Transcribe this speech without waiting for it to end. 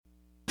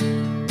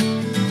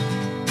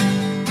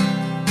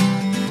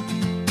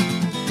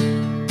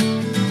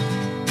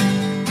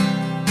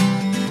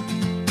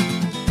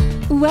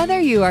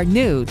Whether you are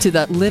new to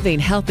the living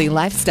healthy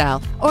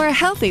lifestyle or a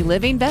healthy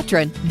living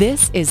veteran,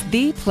 this is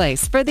the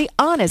place for the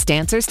honest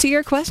answers to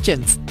your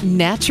questions.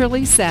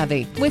 Naturally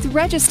Savvy with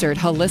registered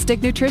holistic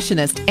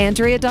nutritionist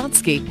Andrea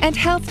Donsky and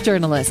health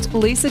journalist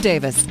Lisa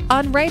Davis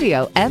on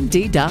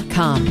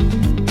RadioMD.com.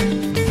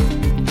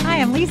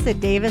 Hi, I'm Lisa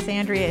Davis.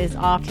 Andrea is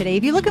off today.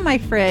 If you look at my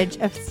fridge,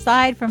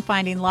 aside from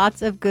finding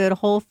lots of good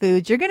whole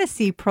foods, you're going to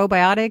see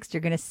probiotics, you're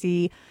going to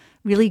see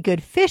really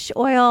good fish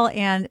oil,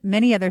 and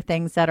many other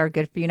things that are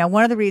good for you. Now,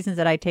 one of the reasons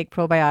that I take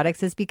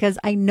probiotics is because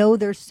I know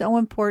they're so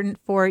important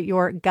for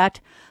your gut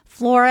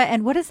flora.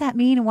 And what does that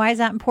mean? And why is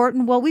that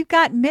important? Well, we've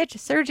got Mitch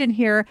Surgeon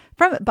here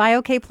from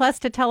BioK Plus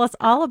to tell us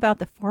all about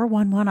the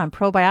 411 on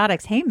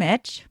probiotics. Hey,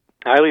 Mitch.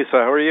 Hi, Lisa.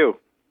 How are you?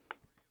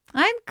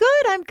 I'm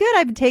good.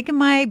 I've been taking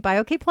my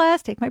BioK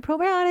Plus, take my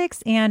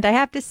probiotics, and I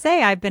have to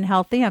say I've been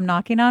healthy. I'm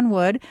knocking on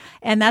wood.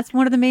 And that's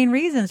one of the main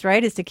reasons,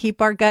 right, is to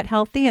keep our gut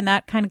healthy, and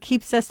that kind of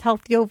keeps us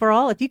healthy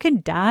overall. If you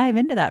can dive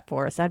into that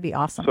for us, that'd be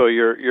awesome. So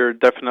you're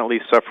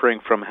definitely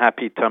suffering from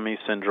happy tummy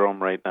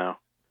syndrome right now.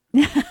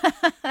 That's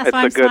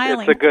why I'm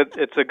smiling.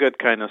 It's a good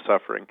kind of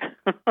suffering.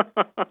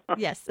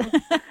 Yes.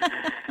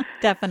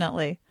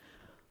 Definitely.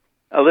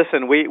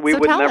 Listen, we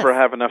would never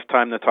have enough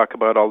time to talk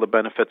about all the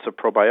benefits of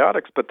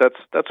probiotics, but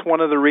that's one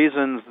of the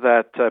reasons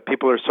that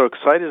people are so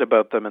excited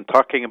about them and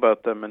talking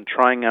about them and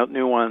trying out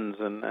new ones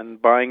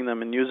and buying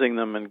them and using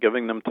them and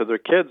giving them to their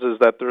kids, is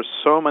that there's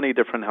so many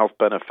different health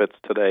benefits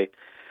today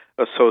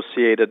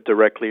associated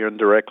directly or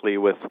indirectly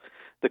with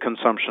the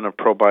consumption of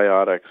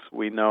probiotics.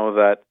 We know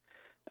that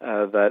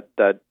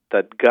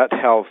gut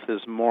health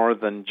is more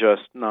than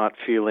just not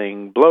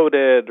feeling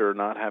bloated or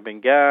not having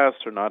gas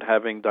or not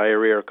having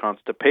diarrhea or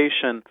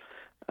constipation.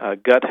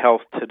 Gut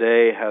health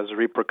today has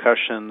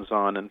repercussions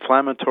on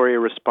inflammatory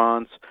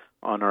response,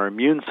 on our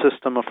immune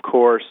system, of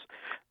course.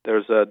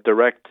 There's a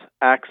direct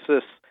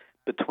axis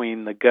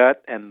between the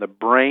gut and the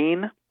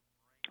brain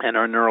and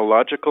our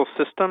neurological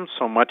system,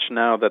 so much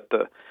now that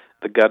the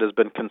gut has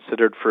been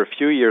considered for a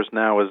few years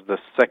now as the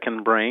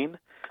second brain.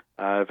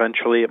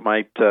 Eventually, it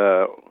might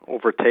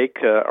overtake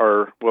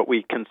what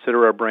we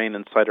consider our brain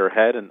inside our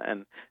head,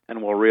 and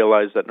we'll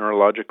realize that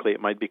neurologically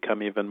it might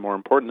become even more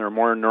important. There are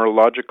more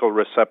neurological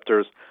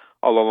receptors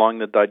all along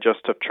the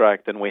digestive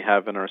tract than we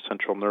have in our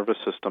central nervous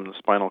system, the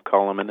spinal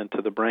column, and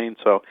into the brain.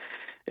 So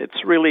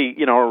it's really,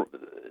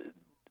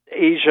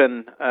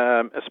 Asian,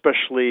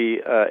 especially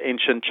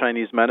ancient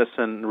Chinese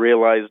medicine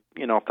realized,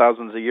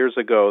 thousands of years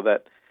ago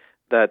that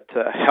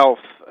health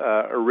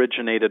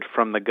originated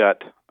from the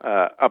gut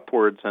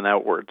upwards and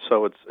outwards.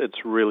 So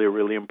it's really,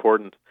 really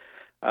important.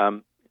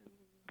 Some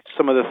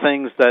of the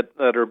things that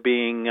are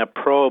being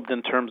probed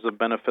in terms of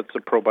benefits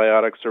of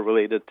probiotics are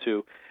related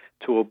to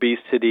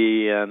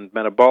obesity and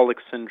metabolic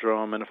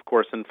syndrome and, of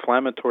course,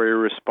 inflammatory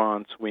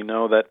response. We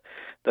know that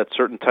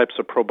certain types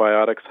of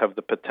probiotics have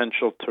the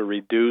potential to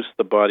reduce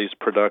the body's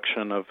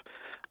production of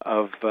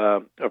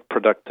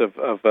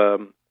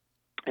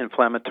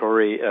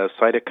inflammatory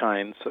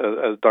cytokines,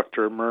 as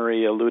Dr.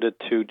 Murray alluded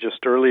to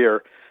just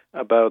earlier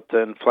about the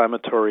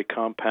inflammatory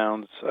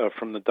compounds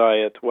from the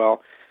diet.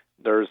 Well,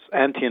 there's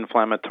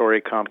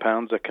anti-inflammatory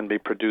compounds that can be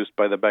produced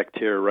by the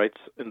bacteria right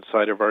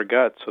inside of our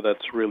gut, so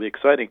that's really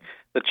exciting.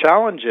 The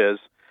challenge is,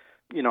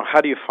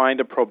 how do you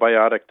find a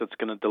probiotic that's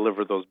going to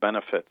deliver those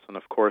benefits? And,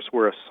 of course,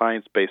 we're a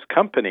science-based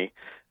company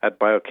at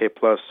BioK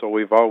Plus, so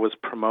we've always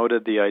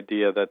promoted the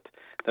idea that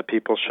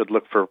people should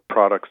look for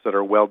products that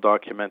are well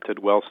documented,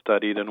 well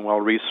studied, and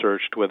well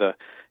researched with a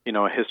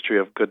history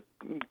of good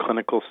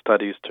clinical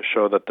studies to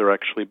show that they're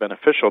actually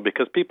beneficial.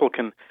 Because people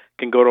can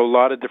go to a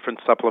lot of different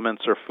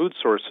supplements or food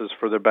sources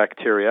for their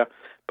bacteria,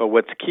 but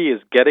what's key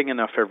is getting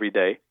enough every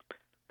day.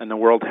 And the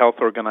World Health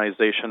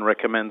Organization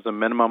recommends a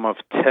minimum of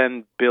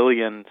 10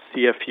 billion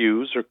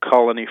CFUs, or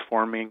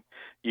colony-forming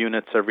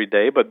units, every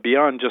day. But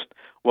beyond just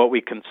what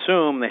we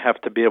consume, they have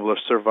to be able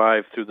to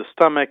survive through the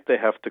stomach. They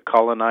have to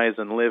colonize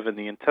and live in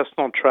the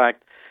intestinal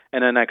tract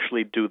and then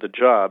actually do the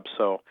job.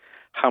 So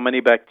how many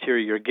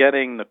bacteria you're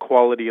getting, the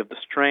quality of the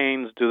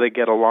strains, do they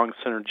get along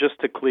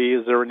synergistically,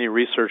 is there any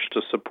research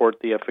to support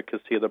the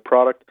efficacy of the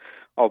product?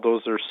 All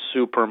those are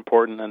super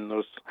important, and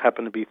those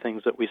happen to be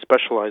things that we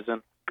specialize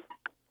in.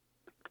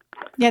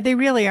 Yeah, they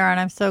really are, and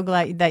I'm so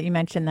glad that you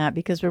mentioned that,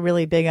 because we're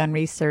really big on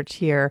research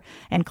here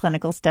and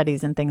clinical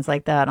studies and things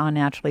like that on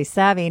Naturally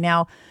Savvy.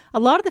 Now, a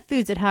lot of the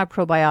foods that have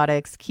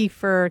probiotics,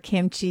 kefir,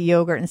 kimchi,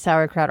 yogurt, and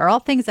sauerkraut, are all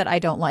things that I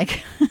don't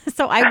like.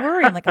 So I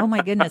worry. I'm like, oh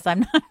my goodness,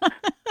 I'm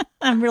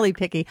really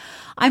picky.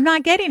 I'm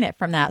not getting it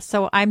from that.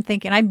 So I'm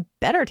thinking I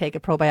better take a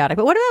probiotic.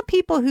 But what about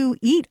people who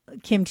eat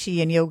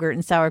kimchi and yogurt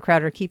and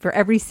sauerkraut or kefir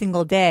every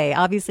single day?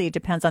 Obviously, it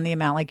depends on the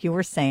amount, like you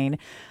were saying.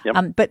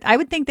 Yep. But I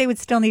would think they would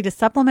still need a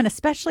supplement,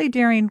 especially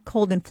during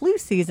cold and flu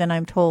season.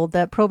 I'm told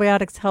that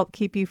probiotics help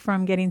keep you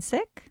from getting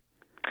sick.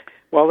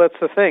 Well, that's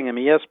the thing. I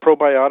mean, yes,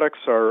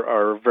 probiotics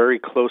are very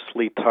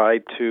closely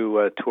tied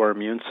to our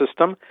immune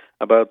system.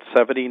 About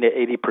 70 to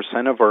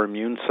 80% of our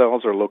immune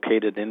cells are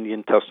located in the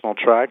intestinal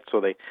tract,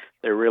 so they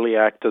really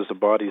act as the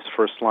body's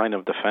first line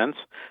of defense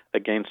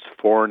against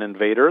foreign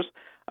invaders.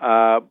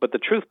 But the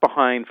truth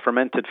behind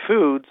fermented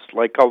foods,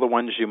 like all the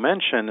ones you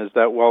mentioned, is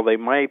that while they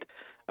might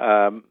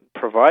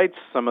provide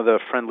some of the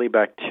friendly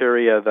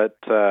bacteria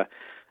that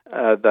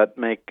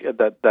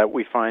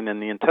we find in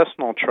the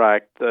intestinal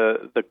tract,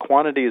 the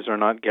quantities are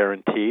not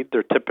guaranteed.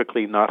 They're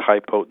typically not high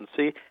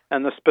potency,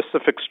 and the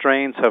specific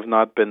strains have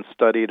not been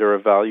studied or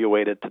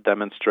evaluated to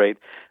demonstrate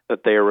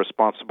that they are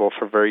responsible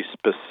for very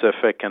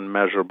specific and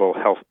measurable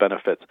health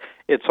benefits.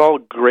 It's all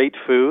great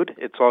food.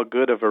 It's all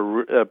good of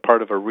a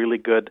part of a really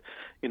good,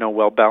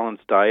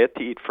 well-balanced diet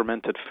to eat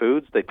fermented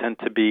foods. They tend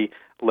to be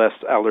less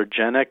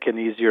allergenic and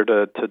easier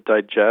to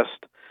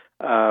digest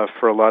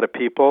for a lot of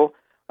people.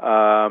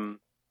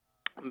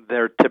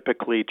 They're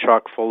typically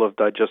chock full of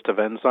digestive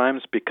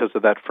enzymes because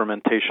of that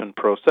fermentation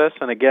process.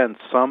 And again,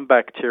 some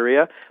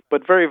bacteria,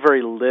 but very,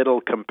 very little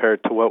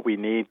compared to what we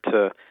need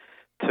to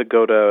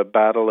go to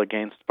battle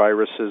against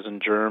viruses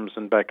and germs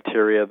and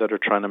bacteria that are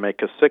trying to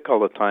make us sick all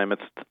the time.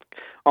 It's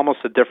almost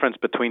a difference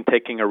between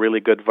taking a really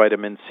good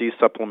vitamin C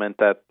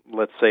supplement at,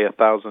 let's say,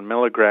 1,000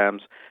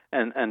 milligrams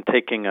and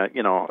taking a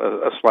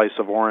slice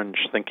of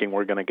orange thinking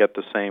we're going to get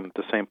the same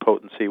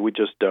potency. We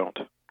just don't.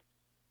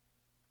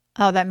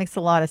 Oh, that makes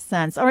a lot of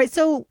sense. All right,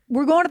 so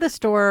we're going to the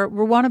store.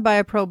 We want to buy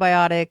a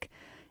probiotic.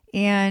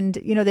 And,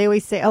 they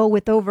always say,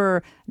 with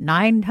over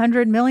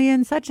 900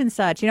 million, such and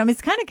such.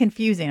 It's kind of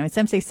confusing.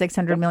 Some say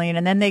 600 million,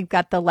 and then they've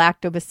got the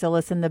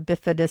lactobacillus and the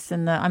bifidus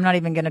and I'm not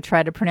even going to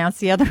try to pronounce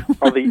the other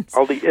ones.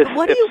 What do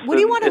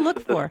you want to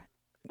look for?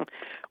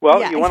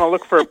 Well, you want to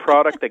look for a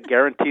product that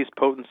guarantees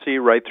potency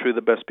right through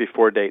the best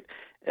before date.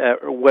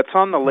 What's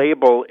on the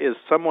label is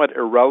somewhat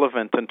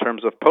irrelevant in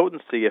terms of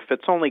potency. If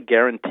it's only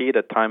guaranteed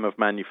at time of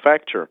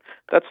manufacture,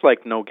 that's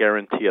like no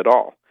guarantee at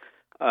all.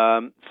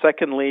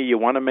 Secondly, you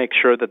want to make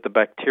sure that the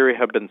bacteria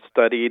have been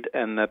studied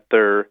and that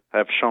they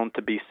have shown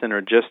to be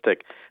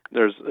synergistic.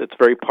 It's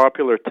very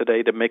popular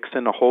today to mix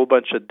in a whole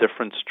bunch of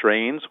different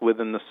strains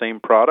within the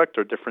same product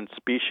or different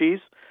species.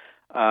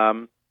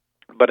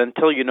 But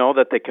until you know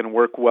that they can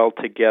work well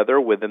together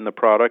within the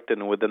product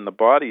and within the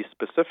body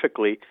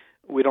specifically,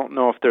 we don't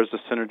know if there's a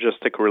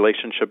synergistic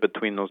relationship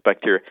between those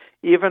bacteria.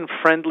 Even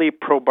friendly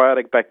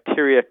probiotic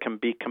bacteria can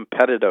be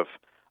competitive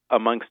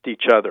amongst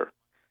each other.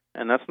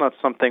 And that's not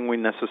something we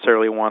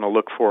necessarily want to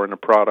look for in a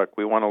product.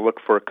 We want to look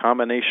for a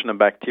combination of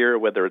bacteria,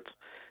 whether it's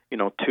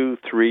 2,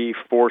 3,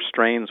 4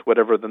 strains,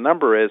 whatever the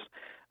number is,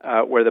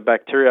 where the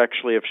bacteria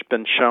actually have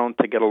been shown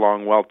to get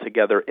along well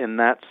together in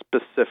that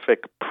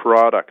specific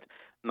product.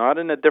 Not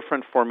in a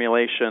different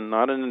formulation,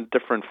 not in a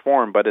different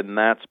form, but in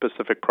that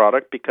specific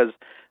product, because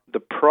the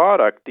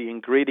product, the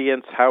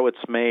ingredients, how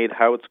it's made,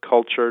 how it's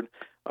cultured,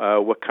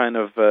 what kind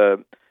of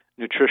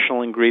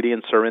nutritional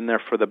ingredients are in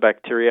there for the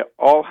bacteria,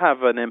 all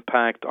have an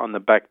impact on the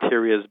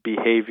bacteria's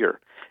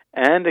behavior,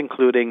 and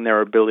including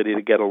their ability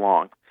to get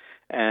along.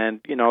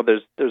 And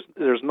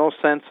there's no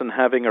sense in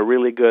having a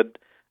really good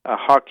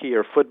hockey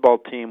or football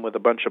team with a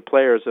bunch of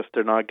players if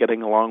they're not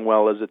getting along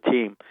well as a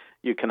team.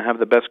 You can have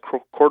the best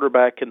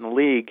quarterback in the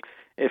league.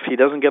 If he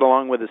doesn't get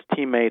along with his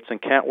teammates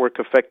and can't work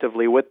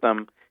effectively with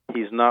them,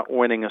 he's not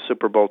winning a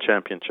Super Bowl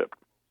championship.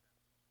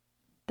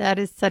 That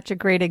is such a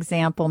great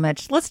example,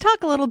 Mitch. Let's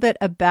talk a little bit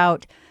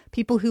about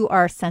people who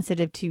are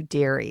sensitive to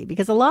dairy,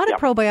 because a lot of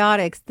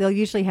probiotics, they'll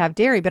usually have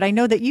dairy, but I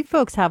know that you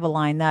folks have a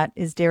line that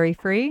is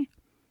dairy-free.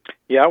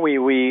 Yeah,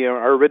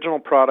 our original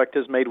product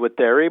is made with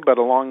dairy, but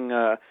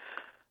along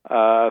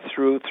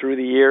through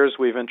the years,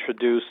 we've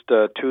introduced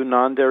 2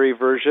 non-dairy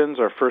versions.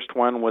 Our first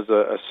one was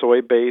a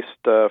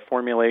soy-based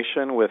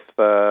formulation with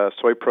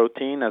soy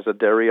protein as a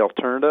dairy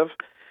alternative.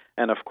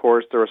 And, of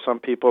course, there are some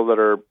people that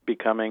are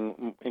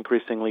becoming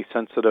increasingly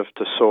sensitive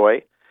to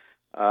soy.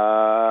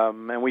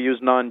 And we use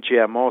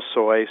non-GMO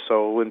soy,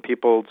 so when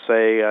people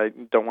say, I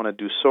don't want to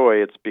do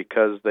soy, it's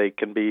because they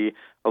can be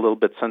a little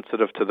bit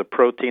sensitive to the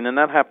protein. And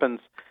that happens,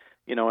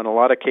 in a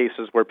lot of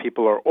cases where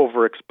people are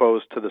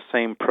overexposed to the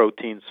same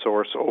protein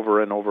source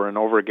over and over and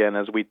over again,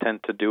 as we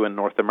tend to do in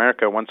North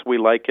America. Once we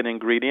like an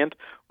ingredient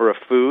or a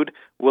food,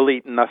 we'll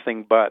eat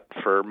nothing but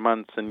for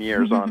months and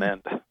years on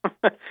end.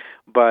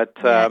 But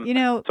so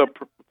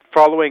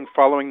following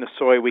the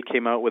soy, we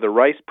came out with a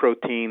rice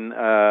protein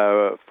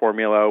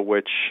formula,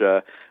 which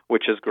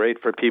is great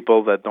for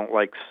people that don't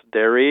like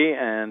dairy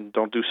and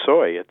don't do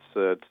soy. It's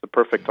the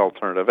perfect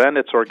alternative, and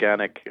it's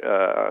organic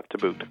to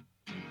boot.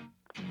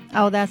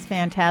 Oh, that's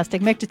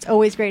fantastic. Mick, it's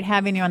always great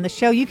having you on the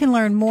show. You can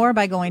learn more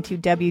by going to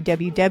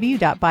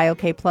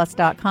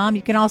www.biokplus.com.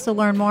 You can also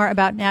learn more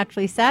about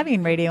Naturally Savvy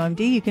and Radio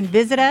MD. You can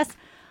visit us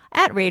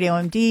at Radio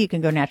MD. You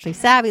can go Naturally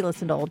Savvy,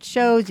 listen to old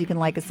shows. You can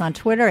like us on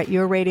Twitter at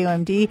Your Radio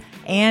MD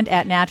and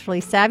at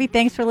Naturally Savvy.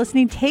 Thanks for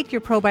listening. Take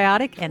your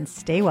probiotic and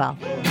stay well.